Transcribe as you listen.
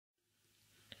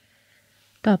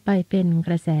ต่อไปเป็นก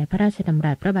ระแสพระราชดำ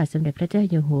รัสพระบาทสมเด็จพระเจ้า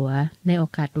อยู่หัวในโอ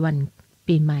กาสวัน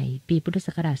ปีใหม่ปีพุทธ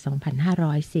ศักราช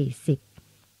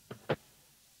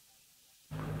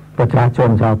 2540 ประชาชน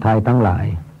ชาวไทยทั้งหลาย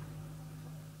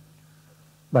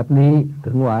บัดนี้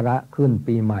ถึงวาระขึ้น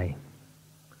ปีใหม่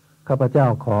ข้าพเจ้า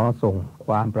ขอส่งค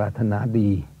วามปรารถนาดี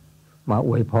มาอ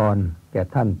วยพรแก่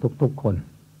ท่านทุกๆคน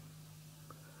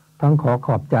ทั้งขอข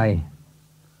อบใจ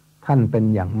ท่านเป็น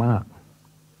อย่างมาก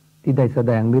ที่ได้แส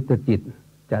ดงฤทธิจิต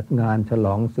จัดงานฉล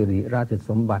องสิริราชส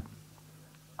มบัติ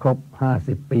ครบ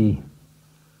50 ปี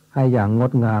ให้อย่างง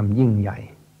ดงามยิ่งใหญ่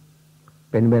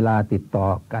เป็นเวลาติดต่อ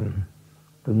กัน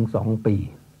ถึง2 ปี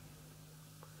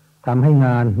ทำให้ง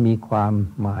านมีความ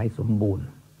หมายสมบูรณ์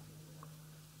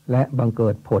และบังเกิ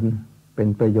ดผลเป็น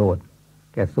ประโยชน์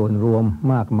แก่ส่วนรวม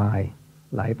มากมาย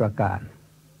หลายประการ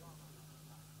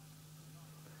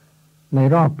ใน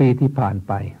รอบปีที่ผ่านไ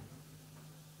ป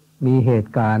มีเห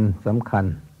ตุการณ์สำคัญ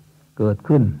เกิด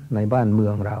ขึ้นในบ้านเมื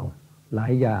องเราหลา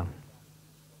ยอย่าง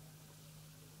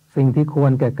สิ่งที่คว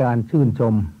รแก่การชื่นช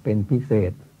มเป็นพิเศ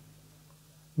ษ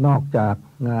นอกจาก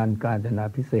งานกาญจนา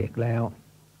ภิเษกแล้ว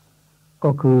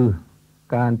ก็คือ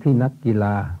การที่นักกีฬ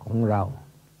าของเรา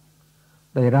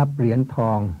ได้รับเหรียญท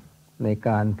องในก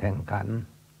ารแข่งขัน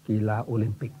กีฬาโอลิ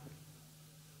มปิก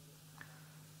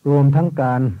รวมทั้งก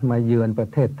ารมาเยือนประ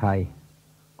เทศไทย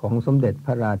ของสมเด็จพ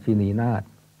ระราชินีนาถ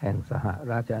แห่งสห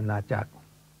ราชอาณาจักร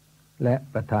และ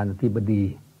ประธานาธิบดี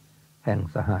แห่ง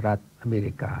สหรัฐอเม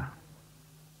ริกา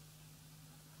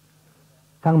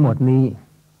ทั้งหมดนี้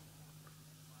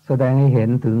แสดงให้เห็น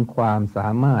ถึงความสา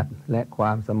มารถและคว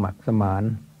ามสมัครสมาน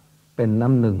เป็นน้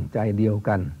ำหนึ่งใจเดียว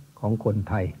กันของคน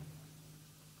ไทย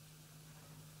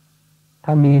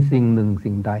ถ้ามีสิ่งหนึ่ง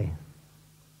สิ่งใด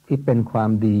ที่เป็นควา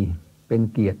มดีเป็น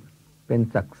เกียรติเป็น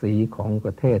ศักดิ์ศรีของป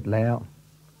ระเทศแล้ว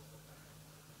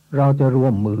เราจะร่ว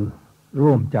มมือ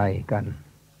ร่วมใจกัน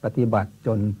ปฏิบัติจ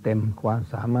นเต็มความ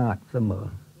สามารถเสมอ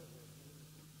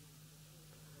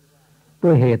ด้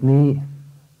วยเหตุนี้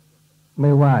ไ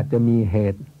ม่ว่าจะมีเห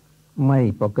ตุไม่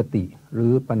ปกติหรื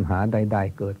อปัญหาใด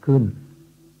ๆเกิดขึ้น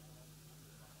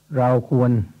เราคว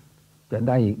รจะ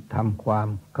ได้ทำความ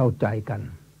เข้าใจกัน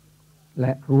แล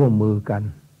ะร่วมมือกัน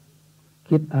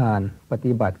คิดอ่านป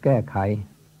ฏิบัติแก้ไข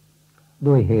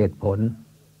ด้วยเหตุผล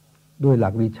ด้วยหลั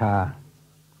กวิชา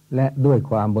และด้วย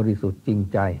ความบริสุทธิ์จริง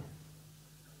ใจ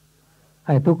ใ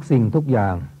ห้ทุกสิ่งทุกอย่า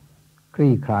งค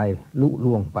ลี่คลายลุ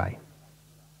ล่วงไป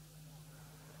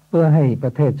เพื่อให้ปร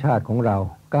ะเทศชาติของเรา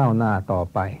ก้าวหน้าต่อ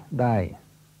ไปได้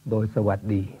โดยสวัส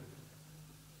ดี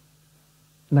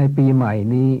ในปีใหม่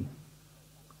นี้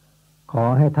ขอ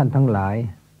ให้ท่านทั้งหลาย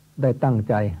ได้ตั้ง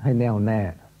ใจให้แน่วแน่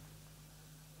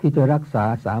ที่จะรักษา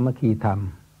สามัคคีธรรม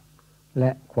แล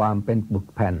ะความเป็นปึก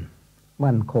แผ่น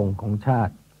มั่นคงของชา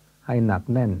ติให้หนัก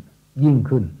แน่นยิ่ง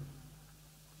ขึ้น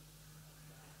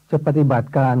จะปฏิบัติ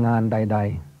การงานใด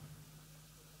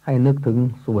ๆให้นึกถึง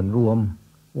ส่วนรวม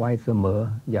ไว้เสมอ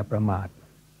อย่าประมาท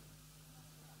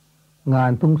งา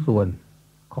นทุกส่วน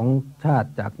ของชาติ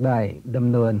จักได้ด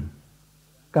ำเนิน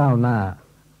ก้าวหน้า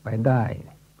ไปได้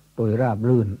โดยราบ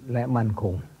รื่นและมั่นค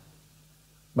ง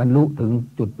บรรลุถึง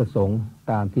จุดประสงค์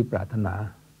ตามที่ปรารถนา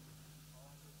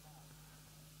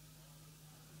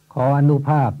ขออนุภ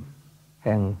าพแ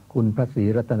ห่งคุณพระศรี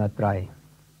รัตนตรัย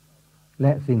แล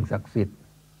ะสิ่งศักดิ์สิทธิ์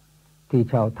ที่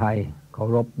ชาวไทยเคา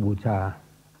รพบูชา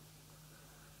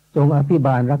จงอภิบ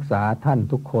าลรักษาท่าน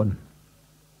ทุกคน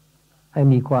ให้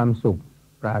มีความสุข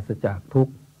ปราศจากทุก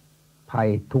ข์ภัย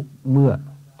ทุกเมื่อ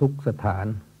ทุกสถาน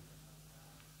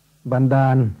บันดา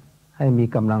ลให้มี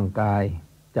กำลังกาย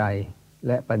ใจแ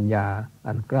ละปัญญา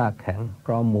อันกล้าแข็งพ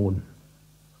ร้อมมูล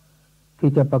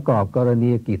ที่จะประกอบกรณี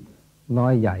ยกิจน้อ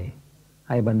ยใหญ่ใ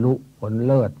ห้บรรลุผลเ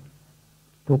ลิศ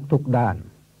ทุกด้าน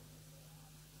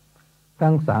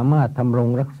ทั้งสามารถทำรง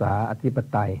รักษาอธิป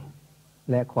ไตย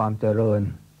และความเจริญ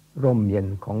ร่มเย็น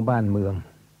ของบ้านเมือง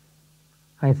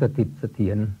ให้สถิตเสถี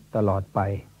ยรตลอดไป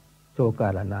ชั่วกา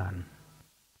ลนาน